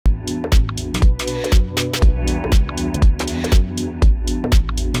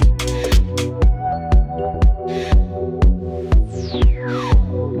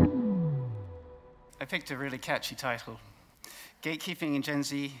picked a really catchy title. Gatekeeping in Gen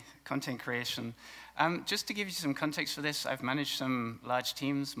Z content creation. Just to give you some context for this, I've managed some large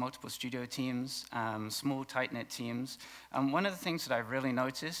teams, multiple studio teams, small tight-knit teams. One of the things that I've really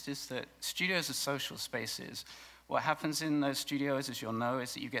noticed is that studios are social spaces. What happens in those studios, as you'll know,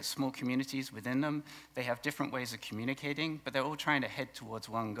 is that you get small communities within them. They have different ways of communicating, but they're all trying to head towards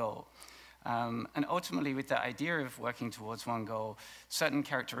one goal. And ultimately, with the idea of working towards one goal, certain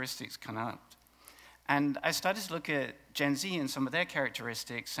characteristics come out. And I started to look at Gen Z and some of their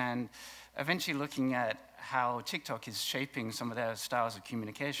characteristics, and eventually looking at how TikTok is shaping some of their styles of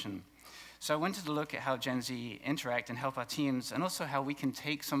communication. So I wanted to look at how Gen Z interact and help our teams, and also how we can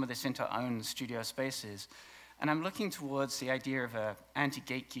take some of this into our own studio spaces. And I'm looking towards the idea of an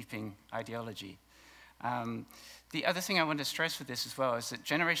anti-gatekeeping ideology. The other thing I want to stress with this as well is that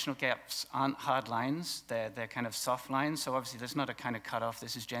generational gaps aren't hard lines, they're kind of soft lines, so obviously there's not a kind of cutoff,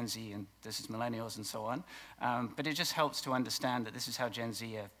 this is Gen Z and this is millennials and so on, but it just helps to understand that this is how Gen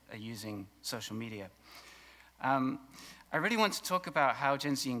Z are using social media. I really want to talk about how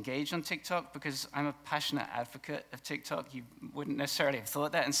Gen Z engage on TikTok because I'm a passionate advocate of TikTok. You wouldn't necessarily have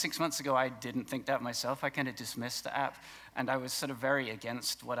thought that, and 6 months ago I didn't think that myself. I kind of dismissed the app, and I was sort of very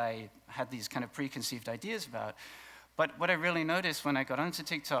against what I had these kind of preconceived ideas about. But what I really noticed when I got onto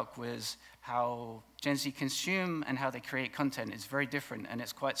TikTok was how Gen Z consume and how they create content is very different, and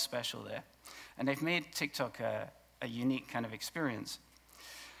it's quite special there. And they've made TikTok a unique kind of experience.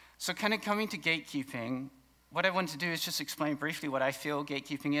 So kind of coming to gatekeeping, what I want to do is just explain briefly what I feel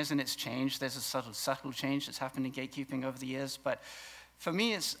gatekeeping is, and it's changed. There's a subtle change that's happened in gatekeeping over the years, but for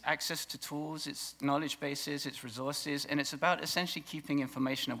me, it's access to tools, it's knowledge bases, it's resources, and it's about essentially keeping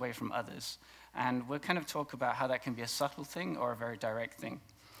information away from others. And we'll kind of talk about how that can be a subtle thing or a very direct thing.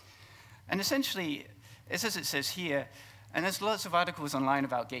 And essentially, it's as it says here, and there's lots of articles online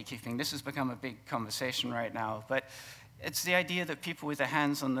about gatekeeping. This has become a big conversation right now, but it's the idea that people with their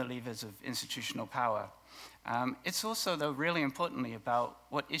hands on the levers of institutional power. It's also, though, really importantly about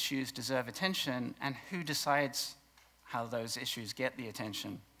what issues deserve attention and who decides how those issues get the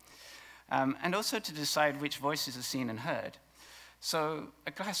attention. And also to decide which voices are seen and heard. So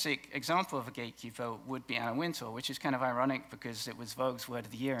a classic example of a gatekeeper would be Anna Wintour, which is kind of ironic because it was Vogue's Word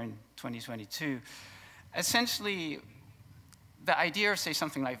of the Year in 2022. Essentially, the idea of, say,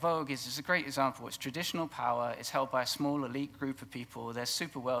 something like Vogue is a great example. It's traditional power. It's held by a small elite group of people. They're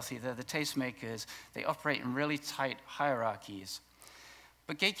super wealthy. They're the tastemakers. They operate in really tight hierarchies.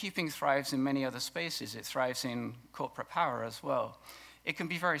 But gatekeeping thrives in many other spaces. It thrives in corporate power as well. It can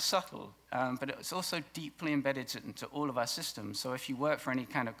be very subtle, but it's also deeply embedded into all of our systems. So if you work for any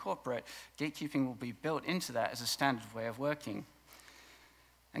kind of corporate, gatekeeping will be built into that as a standard way of working.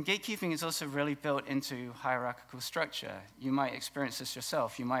 And gatekeeping is also really built into hierarchical structure. You might experience this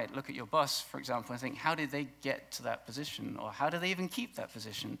yourself. You might look at your boss, for example, and think, how did they get to that position? Or how do they even keep that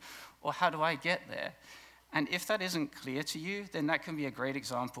position? Or how do I get there? And if that isn't clear to you, then that can be a great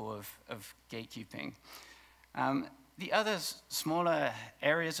example of gatekeeping. The other smaller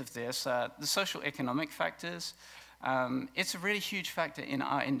areas of this are the social economic factors. It's a really huge factor in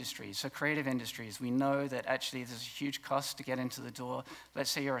our industry, so creative industries. We know that actually there's a huge cost to get into the door. Let's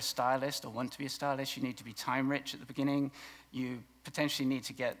say you're a stylist or want to be a stylist, you need to be time rich at the beginning. You potentially need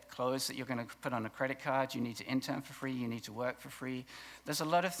to get clothes that you're going to put on a credit card. You need to intern for free. You need to work for free. There's a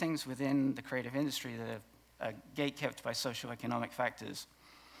lot of things within the creative industry that are gate-kept by socioeconomic factors.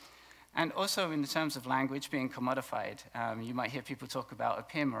 And also in terms of language being commodified, you might hear people talk about a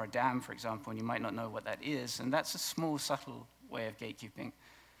PIM or a DAM, for example, and you might not know what that is, and that's a small, subtle way of gatekeeping.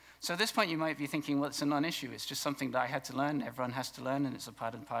 So at this point, you might be thinking, well, it's a non-issue. It's just something that I had to learn, everyone has to learn, and it's a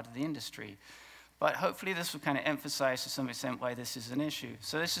part of the industry. But hopefully this will kind of emphasize to some extent why this is an issue.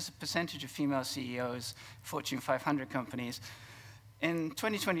 So this is a percentage of female CEOs, Fortune 500 companies. In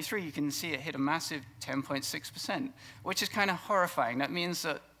 2023, you can see it hit a massive 10.6%, which is kind of horrifying. That means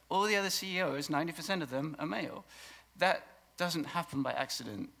that all the other CEOs, 90% of them, are male. That doesn't happen by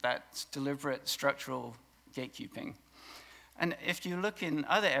accident. That's deliberate structural gatekeeping. And if you look in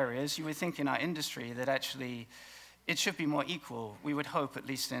other areas, you would think in our industry that actually it should be more equal. We would hope, at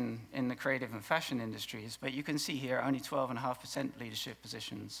least in the creative and fashion industries. But you can see here only 12.5% leadership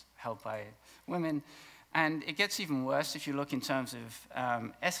positions held by women. And it gets even worse if you look in terms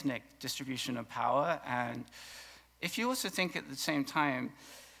of ethnic distribution of power. And if you also think at the same time,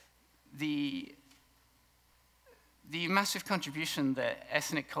 the massive contribution that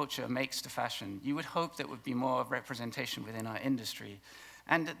ethnic culture makes to fashion, you would hope that would be more representation within our industry.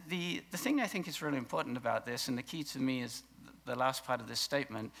 And the thing I think is really important about this, and the key to me is the last part of this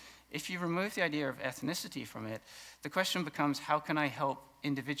statement, if you remove the idea of ethnicity from it, the question becomes, how can I help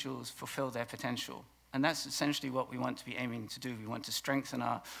individuals fulfill their potential? And that's essentially what we want to be aiming to do. We want to strengthen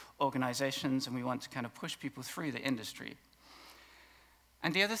our organizations, and we want to kind of push people through the industry.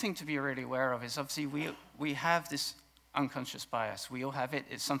 And the other thing to be really aware of is obviously we have this unconscious bias. We all have it.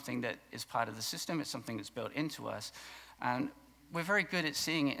 It's something that is part of the system. It's something that's built into us. And we're very good at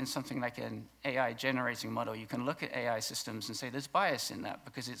seeing it in something like an AI generating model. You can look at AI systems and say there's bias in that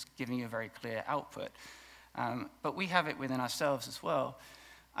because it's giving you a very clear output. But we have it within ourselves as well.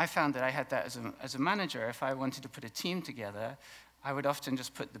 I found that I had that as a manager. If I wanted to put a team together, I would often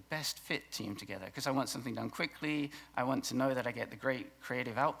just put the best fit team together because I want something done quickly. I want to know that I get the great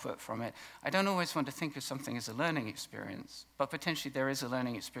creative output from it. I don't always want to think of something as a learning experience, but potentially there is a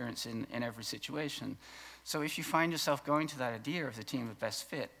learning experience in every situation. So if you find yourself going to that idea of the team of best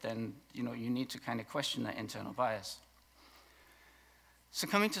fit, then you need to kind of question that internal bias. So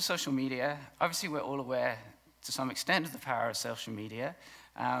coming to social media, obviously we're all aware to some extent of the power of social media.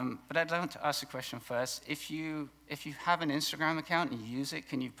 But I'd like to ask a question first. If you have an Instagram account and you use it,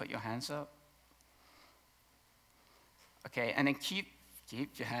 can you put your hands up? Okay, and then keep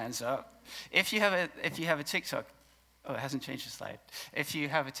your hands up. If you have a TikTok, oh, it hasn't changed the slide. If you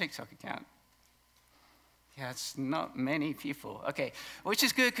have a TikTok account, yeah, it's not many people. Okay, which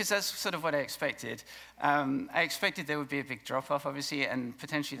is good because that's sort of what I expected. I expected there would be a big drop-off, obviously, and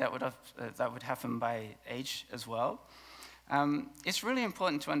potentially that would happen by age as well. It's really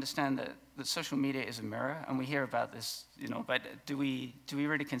important to understand that social media is a mirror, and we hear about this, but do we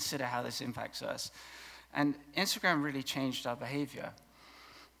really consider how this impacts us? And Instagram really changed our behavior.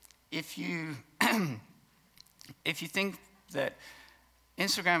 If you think that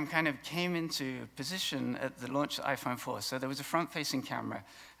Instagram kind of came into position at the launch of iPhone 4, so there was a front-facing camera,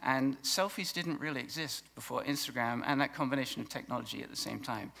 and selfies didn't really exist before Instagram and that combination of technology at the same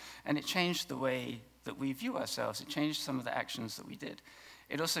time. And it changed the way that we view ourselves. It changed some of the actions that we did.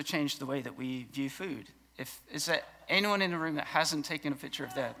 It also changed the way that we view food. Is there anyone in the room that hasn't taken a picture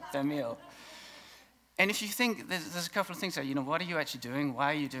of their meal? And if you think, there's a couple of things there. What are you actually doing?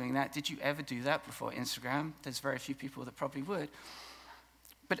 Why are you doing that? Did you ever do that before Instagram? There's very few people that probably would.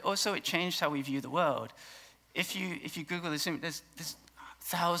 But also it changed how we view the world. If you Google this image, there's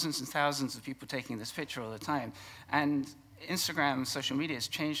thousands and thousands of people taking this picture all the time. And Instagram, social media has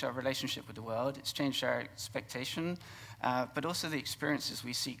changed our relationship with the world. It's changed our expectation, but also the experiences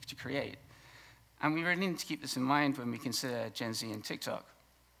we seek to create. And we really need to keep this in mind when we consider Gen Z and TikTok.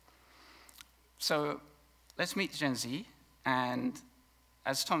 So let's meet Gen Z. And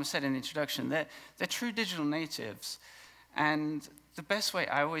as Thomas said in the introduction, they're true digital natives. And the best way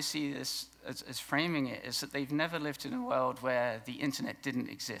I always see this as framing it is that they've never lived in a world where the internet didn't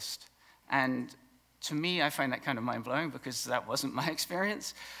exist. And to me, I find that kind of mind-blowing because that wasn't my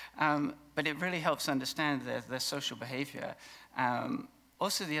experience. But it really helps understand their social behavior.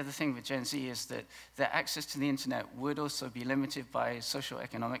 Also, the other thing with Gen Z is that their access to the internet would also be limited by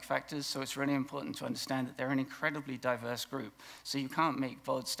socio-economic factors. So it's really important to understand that they're an incredibly diverse group. So you can't make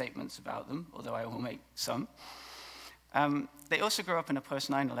bold statements about them, although I will make some. They also grew up in a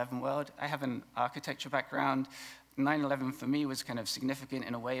post-9/11 world. I have an architecture background. 9/11 for me was kind of significant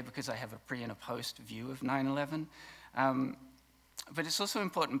in a way because I have a pre and a post view of 9/11. But it's also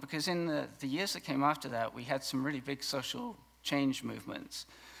important because in the years that came after that, we had some really big social change movements.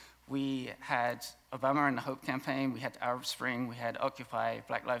 We had Obama and the Hope campaign, we had Arab Spring, we had Occupy,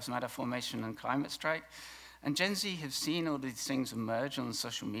 Black Lives Matter formation, and climate strike. And Gen Z have seen all these things emerge on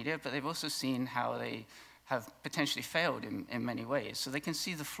social media, but they've also seen how they have potentially failed in many ways. So they can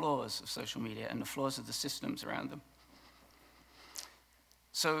see the flaws of social media and the flaws of the systems around them.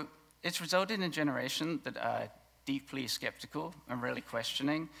 So it's resulted in a generation that are deeply skeptical and really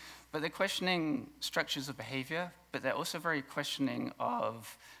questioning, but they're questioning structures of behavior, but they're also very questioning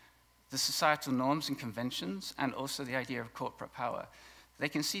of the societal norms and conventions and also the idea of corporate power. They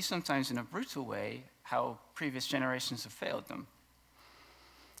can see sometimes in a brutal way how previous generations have failed them.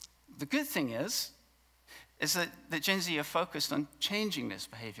 The good thing is that Gen Z are focused on changing this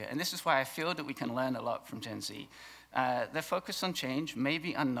behavior. And this is why I feel that we can learn a lot from Gen Z. They're focused on change,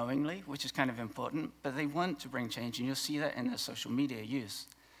 maybe unknowingly, which is kind of important, but they want to bring change, and you'll see that in their social media use.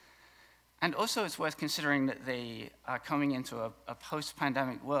 And also it's worth considering that they are coming into a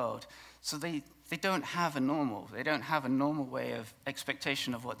post-pandemic world, so they don't have a normal. They don't have a normal way of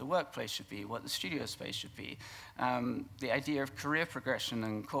expectation of what the workplace should be, what the studio space should be. The idea of career progression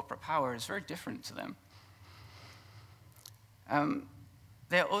and corporate power is very different to them.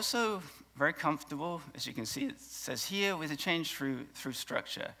 They're also very comfortable, as you can see, it says here, with a change through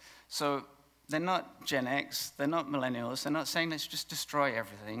structure. So they're not Gen X, they're not millennials, they're not saying let's just destroy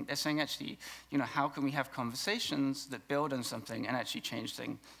everything. They're saying actually, how can we have conversations that build on something and actually change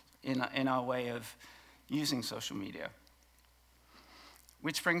things in our way of using social media.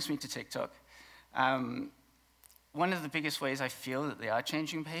 Which brings me to TikTok. One of the biggest ways I feel that they are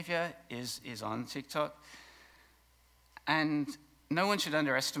changing behavior is on TikTok. And no one should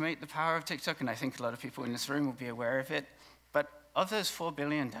underestimate the power of TikTok, and I think a lot of people in this room will be aware of it. But of those 4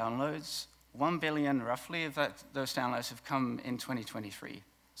 billion downloads, 1 billion roughly of those downloads have come in 2023.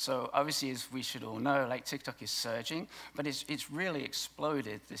 So obviously, as we should all know, like TikTok is surging, but it's really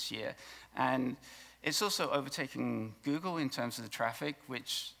exploded this year. And it's also overtaken Google in terms of the traffic,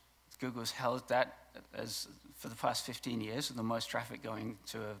 which Google's held that as for the past 15 years of the most traffic going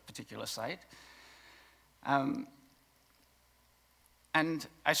to a particular site. And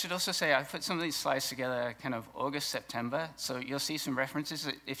I should also say, I put some of these slides together kind of August, September, so you'll see some references.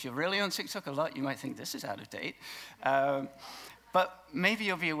 If you're really on TikTok a lot, you might think this is out of date. But maybe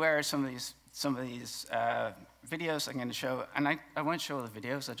you'll be aware of some of these videos I'm going to show. And I won't show all the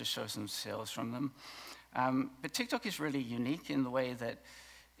videos, I'll just show some stills from them. But TikTok is really unique in the way that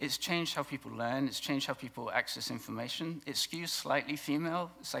it's changed how people learn, it's changed how people access information. It skews slightly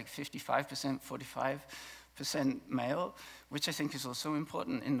female, it's like 55%, 45% male, which I think is also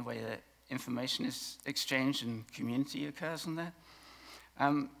important in the way that information is exchanged and community occurs on there.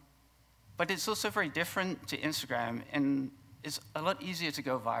 But it's also very different to Instagram, and it's a lot easier to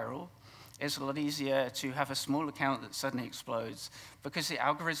go viral. It's a lot easier to have a small account that suddenly explodes, because the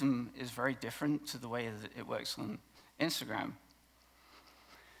algorithm is very different to the way that it works on Instagram.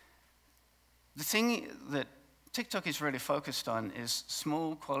 The thing that TikTok is really focused on is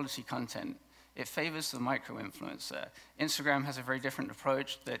small quality content. It favors the micro-influencer. Instagram has a very different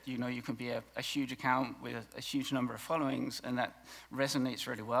approach that you can be a huge account with a huge number of followings, and that resonates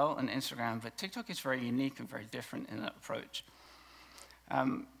really well on Instagram. But TikTok is very unique and very different in that approach.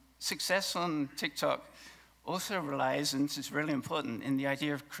 Success on TikTok also relies, and this is really important, in the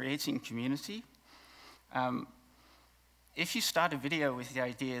idea of creating community. If you start a video with the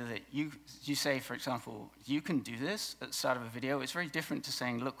idea that you say, for example, you can do this at the start of a video, it's very different to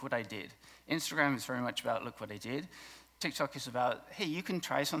saying, look what I did. Instagram is very much about, look what I did. TikTok is about, hey, you can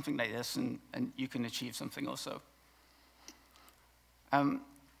try something like this, and you can achieve something also.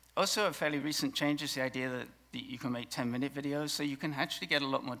 Also, a fairly recent change is the idea that you can make 10-minute videos, so you can actually get a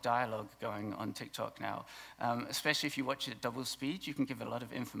lot more dialogue going on TikTok now. Especially if you watch it at double speed, you can give a lot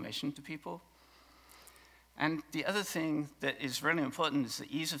of information to people. And the other thing that is really important is the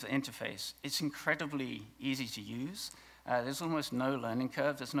ease of the interface. It's incredibly easy to use. There's almost no learning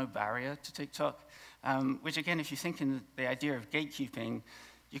curve. There's no barrier to TikTok, which, again, if you think in the idea of gatekeeping,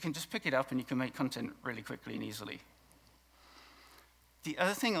 you can just pick it up and you can make content really quickly and easily. The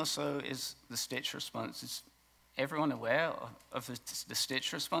other thing also is the stitch response. Is everyone aware of the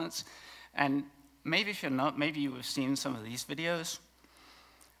stitch response? And maybe if you're not, maybe you have seen some of these videos.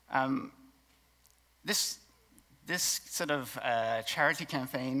 This sort of charity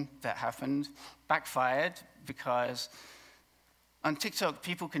campaign that happened backfired because on TikTok,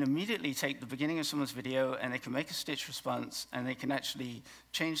 people can immediately take the beginning of someone's video and they can make a stitch response and they can actually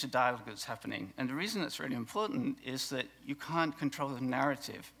change the dialogue that's happening. And the reason that's really important is that you can't control the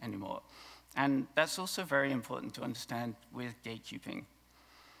narrative anymore. And that's also very important to understand with gatekeeping.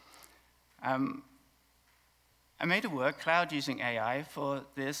 I made a word cloud using AI for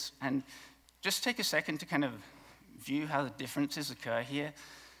this, and just take a second to kind of view how the differences occur here.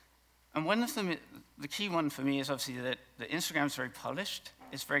 And one of them, the key one for me is obviously that the Instagram is very polished,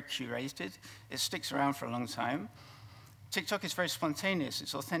 it's very curated, it sticks around for a long time. TikTok is very spontaneous,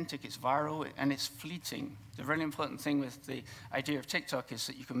 it's authentic, it's viral, and it's fleeting. The really important thing with the idea of TikTok is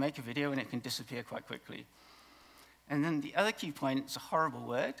that you can make a video and it can disappear quite quickly. And then the other key point, it's a horrible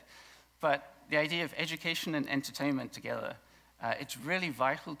word, but the idea of education and entertainment together. It's really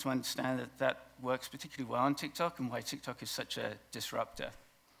vital to understand that that works particularly well on TikTok and why TikTok is such a disruptor.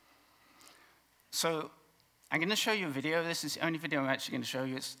 So I'm going to show you a video. This is the only video I'm actually going to show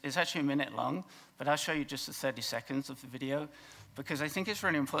you. It's actually a minute long, but I'll show you just the 30 seconds of the video because I think it's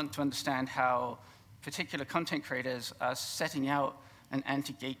really important to understand how particular content creators are setting out an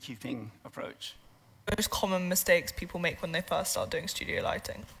anti-gatekeeping approach. Most common mistakes people make when they first start doing studio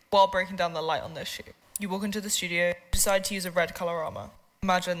lighting. While breaking down the light on this shoot, you walk into the studio, decide to use a red colorama.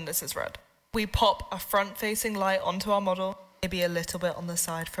 Imagine this is red. We pop a front-facing light onto our model, maybe a little bit on the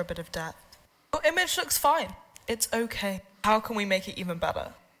side for a bit of depth. Your image looks fine. It's okay. How can we make it even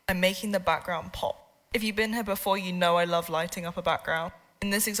better? I'm making the background pop. If you've been here before, you know I love lighting up a background.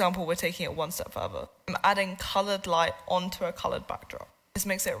 In this example, we're taking it one step further. I'm adding colored light onto a colored backdrop. This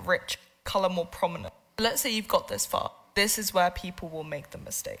makes it rich, color more prominent. Let's say you've got this far. This is where people will make the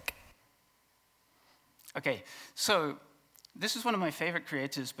mistake. Okay, so this is one of my favorite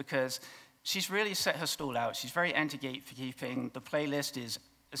creators because she's really set her stall out. She's very anti-gatekeeping. The playlist is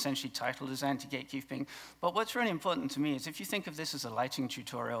essentially titled as anti-gatekeeping. But what's really important to me is if you think of this as a lighting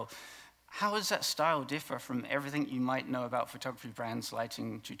tutorial, how does that style differ from everything you might know about photography brands'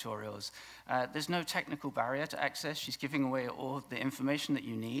 lighting tutorials? There's no technical barrier to access. She's giving away all the information that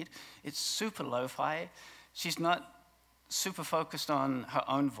you need. It's super lo-fi. She's not super focused on her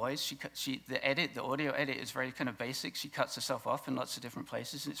own voice. The audio edit is very kind of basic. She cuts herself off in lots of different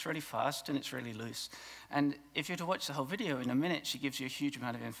places. And it's really fast and it's really loose. And if you were to watch the whole video in a minute, she gives you a huge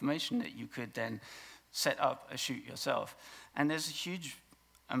amount of information that you could then set up a shoot yourself. And there's a huge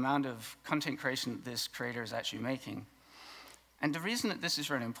amount of content creation that this creator is actually making. And the reason that this is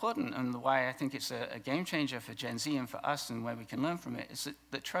really important and why I think it's a game changer for Gen Z and for us and where we can learn from it is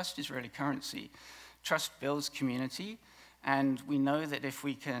that trust is really currency. Trust builds community, and we know that if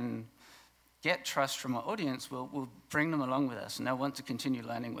we can get trust from our audience, we'll bring them along with us, and they'll want to continue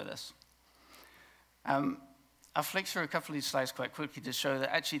learning with us. I'll flick through a couple of these slides quite quickly to show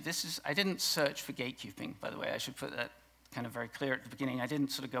that actually I didn't search for gatekeeping, by the way. I should put that kind of very clear at the beginning. I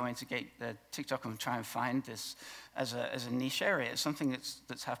didn't sort of go into TikTok and try and find this as a niche area. It's something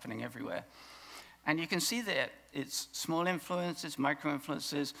that's happening everywhere. And you can see that it's small influencers,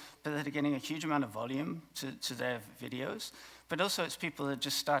 micro-influencers, but that are getting a huge amount of volume to their videos. But also it's people that are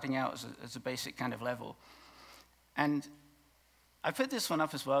just starting out as a basic kind of level. And I put this one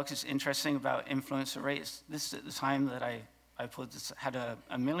up as well because it's interesting about influencer rates. This is at the time that I put this, had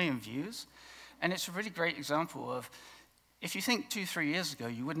a million views. And it's a really great example of, if you think 2-3 years ago,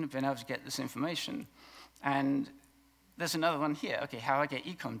 you wouldn't have been able to get this information. And there's another one here, okay, how I get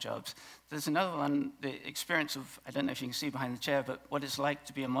e-com jobs. There's another one, the experience of, I don't know if you can see behind the chair, but what it's like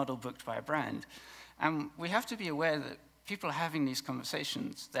to be a model booked by a brand. And we have to be aware that people are having these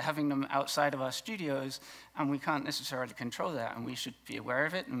conversations. They're having them outside of our studios, and we can't necessarily control that, and we should be aware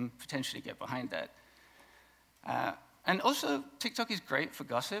of it and potentially get behind that. And also, TikTok is great for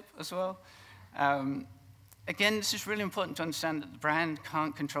gossip as well. Again, this is really important to understand that the brand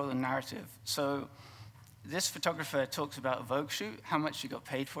can't control the narrative. So this photographer talks about a Vogue shoot, how much she got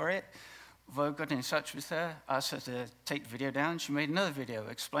paid for it. Vogue got in touch with her, asked her to take the video down. She made another video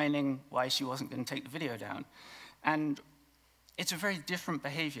explaining why she wasn't going to take the video down. And it's a very different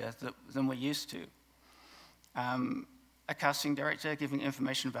behavior than we're used to. A casting director giving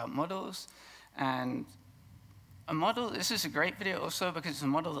information about models, and a model, this is a great video also because it's a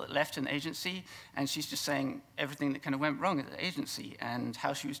model that left an agency, and she's just saying everything that kind of went wrong at the agency and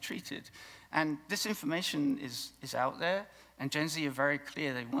how she was treated. And this information is out there, and Gen Z are very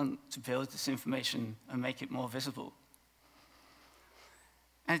clear they want to build this information and make it more visible.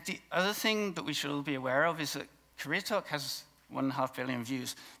 And the other thing that we should all be aware of is that Career Talk has 1.5 billion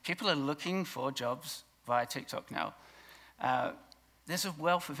views. People are looking for jobs via TikTok now. There's a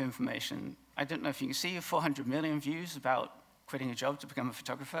wealth of information. I don't know if you can see 400 million views about quitting a job to become a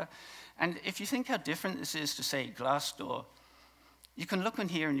photographer. And if you think how different this is to, say, Glassdoor, you can look on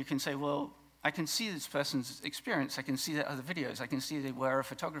here and you can say, well, I can see this person's experience. I can see their other videos. I can see they were a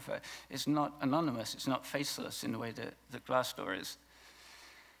photographer. It's not anonymous. It's not faceless in the way that Glassdoor is.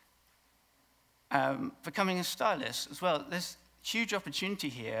 Becoming a stylist as well. There's huge opportunity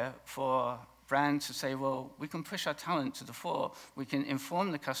here for brands to say, well, we can push our talent to the fore. We can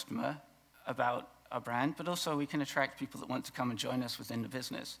inform the customer about our brand, but also we can attract people that want to come and join us within the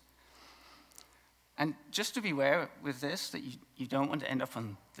business. And just to be aware with this, that you don't want to end up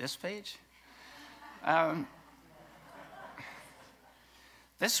on this page.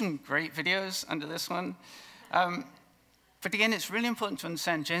 There's some great videos under this one. But again, it's really important to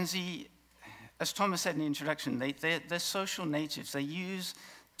understand Gen Z, as Thomas said in the introduction, they're social natives. They use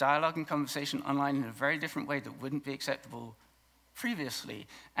dialogue and conversation online in a very different way that wouldn't be acceptable previously.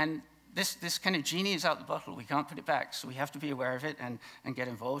 And this kind of genie is out the bottle. We can't put it back, so we have to be aware of it and get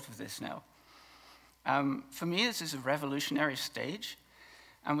involved with this now. For me, this is a revolutionary stage,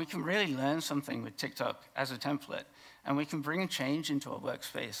 and we can really learn something with TikTok as a template, and we can bring change into our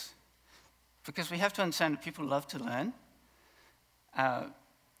workspace. Because we have to understand that people love to learn.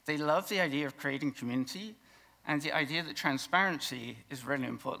 They love the idea of creating community, and the idea that transparency is really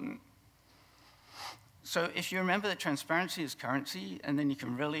important. So if you remember that transparency is currency, and then you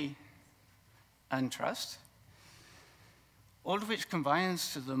can really earn trust, all of which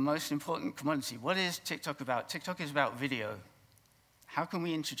combines to the most important commodity. What is TikTok about? TikTok is about video. How can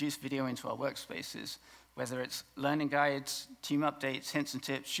we introduce video into our workspaces, whether it's learning guides, team updates, hints and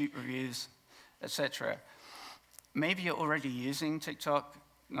tips, shoot reviews, etc. Maybe you're already using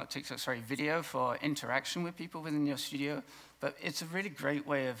video for interaction with people within your studio, but it's a really great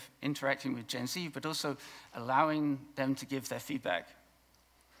way of interacting with Gen Z, but also allowing them to give their feedback.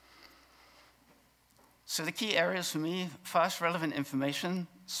 So the key areas for me, fast relevant information,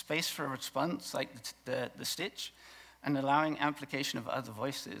 space for a response, like the stitch, and allowing amplification of other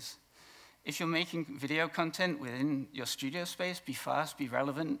voices. If you're making video content within your studio space, be fast, be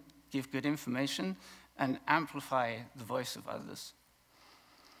relevant, give good information, and amplify the voice of others.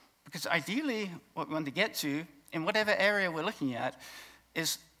 Because ideally, what we want to get to, in whatever area we're looking at,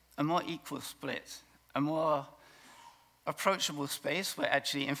 is a more equal split, a more approachable space where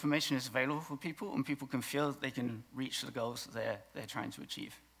actually information is available for people and people can feel that they can reach the goals that they're trying to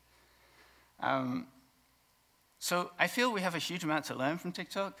achieve. So I feel we have a huge amount to learn from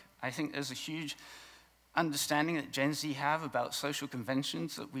TikTok. I think there's a huge understanding that Gen Z have about social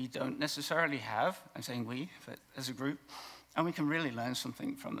conventions that we don't necessarily have. I'm saying we, but as a group. And we can really learn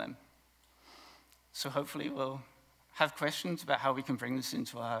something from them. So hopefully we'll have questions about how we can bring this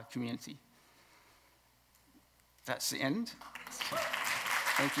into our community. That's the end.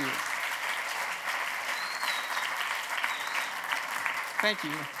 Thank you. Thank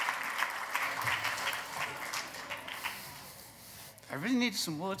you. I really needed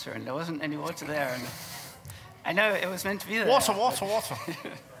some water, and there wasn't any water there. And I know it was meant to be there. Water, water, water.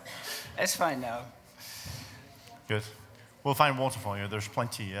 It's fine now. Good. We'll find water for you. There's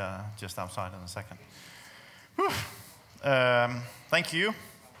plenty just outside in a second. Thank you,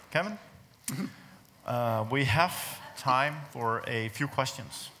 Kevin. We have time for a few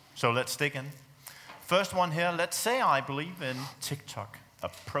questions, so let's dig in. First one here, let's say I believe in TikTok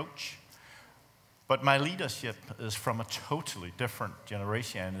approach, but my leadership is from a totally different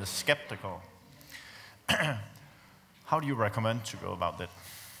generation and is skeptical. How do you recommend to go about that?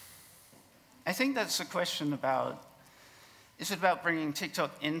 I think that's a question about, is it about bringing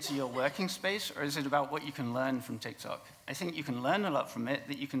TikTok into your working space, or is it about what you can learn from TikTok? I think you can learn a lot from it,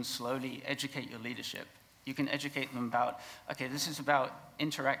 that you can slowly educate your leadership. You can educate them about, okay, this is about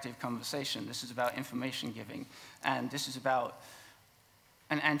interactive conversation, this is about information giving, and this is about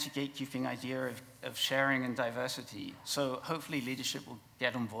an anti-gatekeeping idea of sharing and diversity. So hopefully leadership will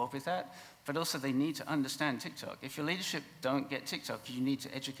get on board with that, but also they need to understand TikTok. If your leadership don't get TikTok, you need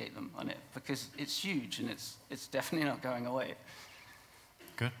to educate them on it, because it's huge and it's definitely not going away.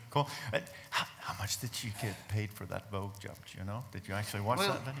 Good, cool. How much did you get paid for that Vogue job, do you know? Did you actually watch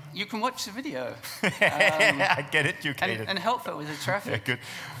that video? You can watch the video. I get it, you get it. And help it with the traffic. Yeah, good.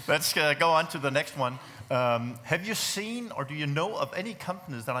 Let's go on to the next one. Have you seen or do you know of any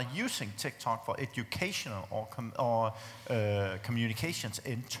companies that are using TikTok for educational or communications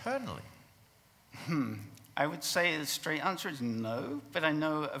internally? I would say the straight answer is no, but I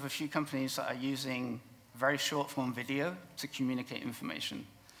know of a few companies that are using very short form video to communicate information.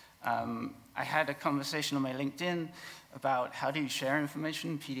 I had a conversation on my LinkedIn about how do you share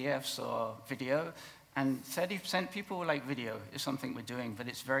information, PDFs or video, and 30% people were like video is something we're doing, but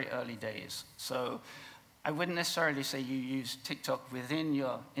it's very early days. So I wouldn't necessarily say you use TikTok within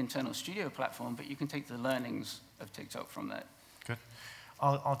your internal studio platform, but you can take the learnings of TikTok from that. Good.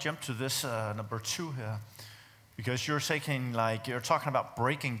 I'll jump to this number 2 here, because you're talking about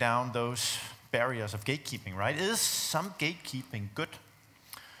breaking down those barriers of gatekeeping, right? Is some gatekeeping good?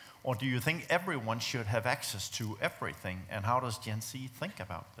 Or do you think everyone should have access to everything? And how does Gen Z think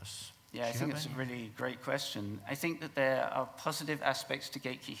about this? Yeah, I think it's a really great question. I think that there are positive aspects to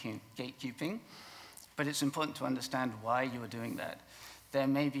gatekeeping, but it's important to understand why you are doing that. There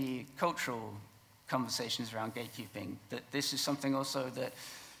may be cultural conversations around gatekeeping, that this is something also that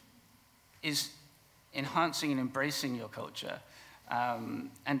is enhancing and embracing your culture.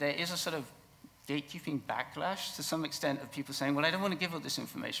 And there is a sort of gatekeeping backlash to some extent of people saying, well, I don't want to give all this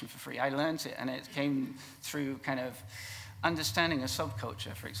information for free. I learned it, and it came through kind of understanding a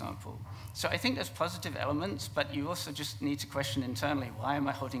subculture, for example. So I think there's positive elements, but you also just need to question internally, why am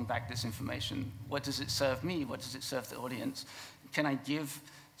I holding back this information? What does it serve me? What does it serve the audience? Can I give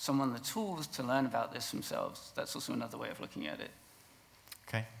someone the tools to learn about this themselves? That's also another way of looking at it.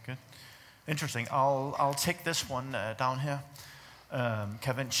 Okay, good. Interesting. I'll take this one down here.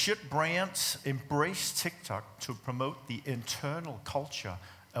 Kevin, should brands embrace TikTok to promote the internal culture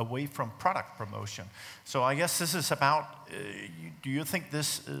away from product promotion? So I guess this is about, do you think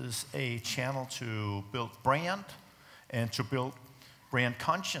this is a channel to build brand and to build brand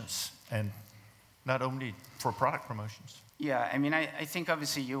conscience, and not only for product promotions? Yeah, I mean, I think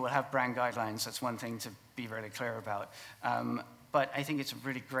obviously you will have brand guidelines. That's one thing to be really clear about. But I think it's a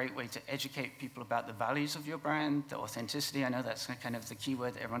really great way to educate people about the values of your brand, the authenticity. I know that's kind of the key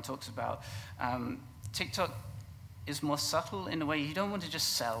word that everyone talks about. TikTok is more subtle in a way. You don't want to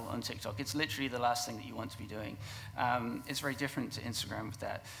just sell on TikTok. It's literally the last thing that you want to be doing. It's very different to Instagram with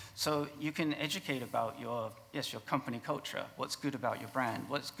that. So you can educate about your company culture, what's good about your brand,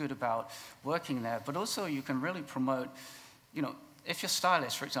 what's good about working there, but also you can really promote, if your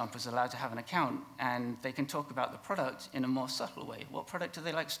stylist, for example, is allowed to have an account and they can talk about the product in a more subtle way. What product do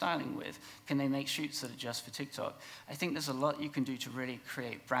they like styling with? Can they make shoots that are just for TikTok? I think there's a lot you can do to really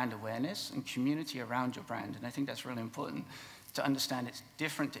create brand awareness and community around your brand. And I think that's really important to understand it's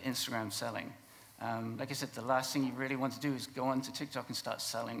different to Instagram selling. Like I said, the last thing you really want to do is go onto TikTok and start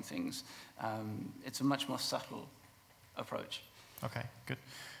selling things. It's a much more subtle approach. Okay, good.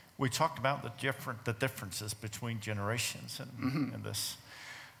 We talked about the differences between generations in this.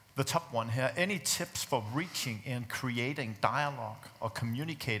 The top one here, any tips for reaching and creating dialogue or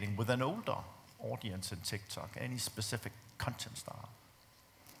communicating with an older audience in TikTok? Any specific content style?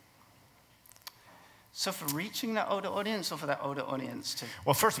 So for reaching that older audience or for that older audience to...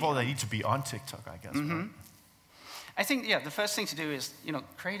 Well, first of all, they need to be on TikTok, I guess. Right? I think, the first thing to do is,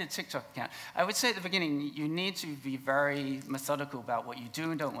 create a TikTok account. I would say at the beginning, you need to be very methodical about what you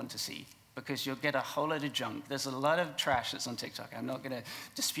do and don't want to see, because you'll get a whole lot of junk. There's a lot of trash that's on TikTok. I'm not going to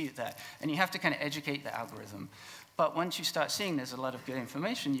dispute that. And you have to kind of educate the algorithm. But once you start seeing there's a lot of good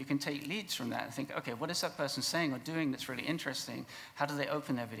information, you can take leads from that and think, okay, what is that person saying or doing that's really interesting? How do they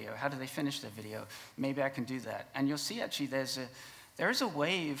open their video? How do they finish their video? Maybe I can do that. And you'll see, actually, there is a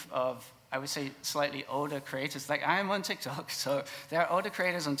wave of, I would say, slightly older creators. Like, I am on TikTok, so there are older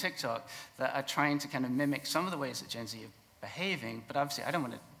creators on TikTok that are trying to kind of mimic some of the ways that Gen Z are behaving, but obviously I don't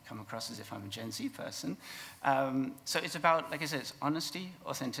want to come across as if I'm a Gen Z person. So it's about, like I said, it's honesty,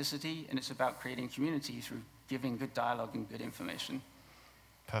 authenticity, and it's about creating community through giving good dialogue and good information.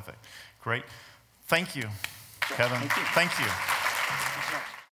 Perfect. Great. Thank you, Kevin. Thank you. Thank you. Thanks so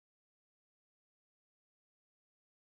much.